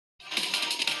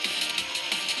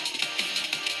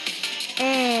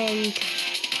think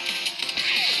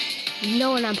you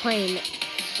know what I'm playing.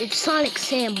 It's Sonic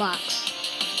Sandbox.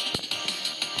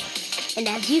 And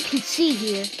as you can see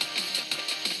here,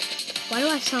 why do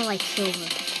I sound like Silver?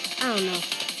 I don't know.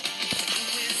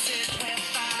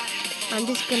 I'm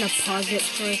just gonna pause it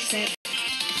for a sec.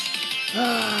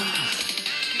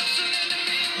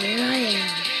 Here I am.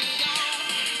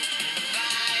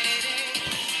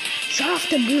 Shut off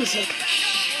the music.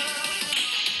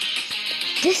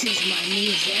 This is my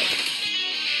music.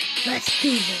 Let's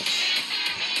do this.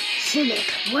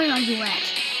 Cynic, where are you at?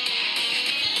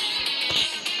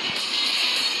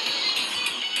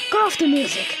 Go off the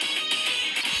music.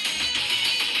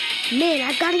 Man,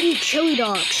 I gotta eat chili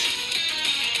dogs.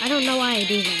 I don't know why I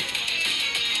do that.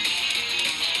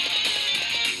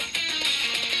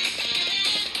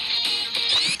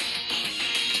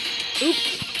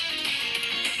 Oops.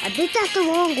 I did that the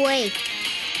wrong way.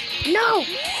 No!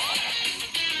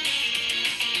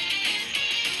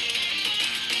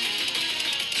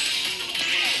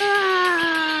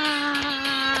 Ah!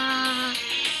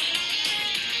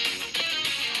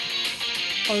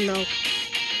 Oh no.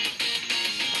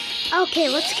 Okay,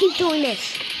 let's keep doing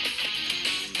this.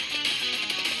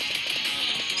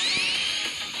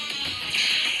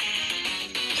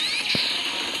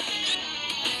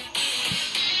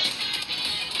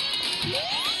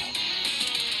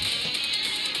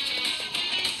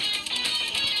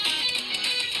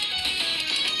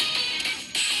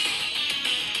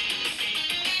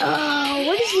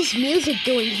 What is this music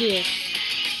doing here?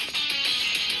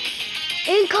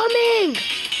 Incoming!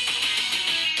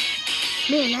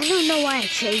 Man, I don't know why I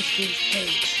changed these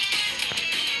things.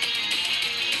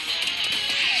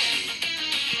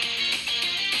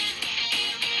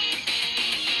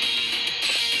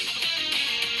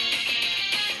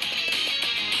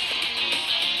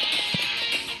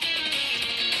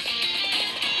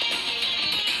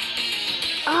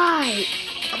 Alright,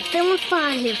 I'm feeling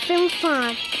fine here, feeling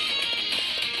fine.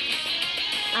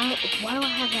 Why do I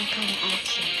have that kind of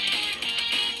accent?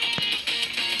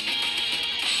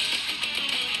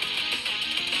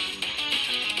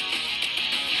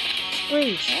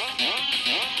 Freeze.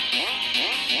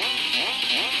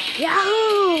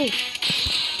 Yahoo!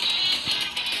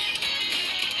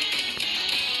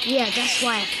 Yeah, that's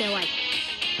why I feel like.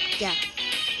 Yeah.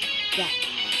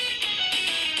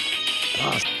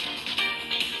 Pause.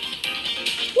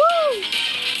 Woo!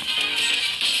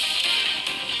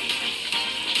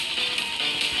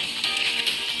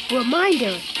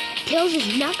 Reminder, Tails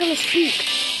is not gonna speak.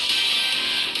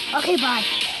 Okay, bye.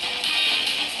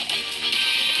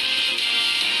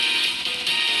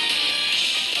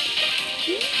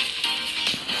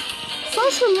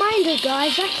 False reminder,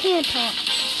 guys, I can't talk.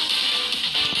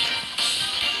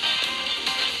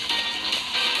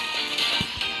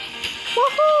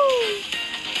 Woohoo!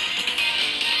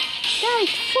 That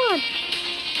is fun.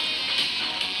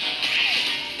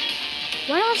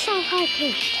 Why do I sound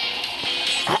high-pitched?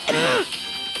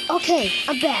 Okay,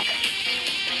 I'm back.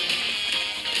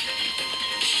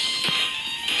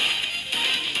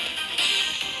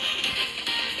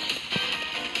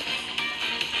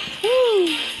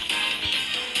 Woo!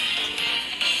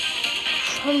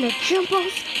 I'm gonna jump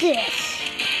off this.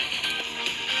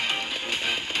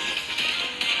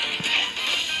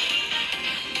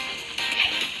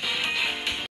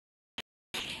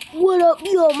 What up,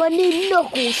 yo? My name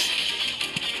Knuckles.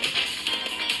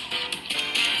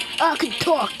 I can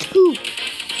talk too.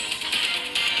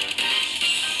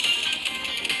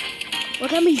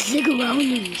 Look at me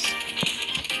ziggaroonies.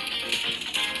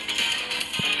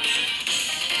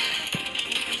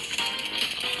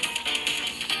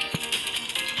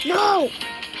 No!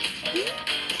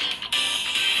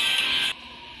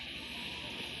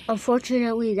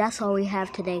 Unfortunately, that's all we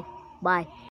have today. Bye.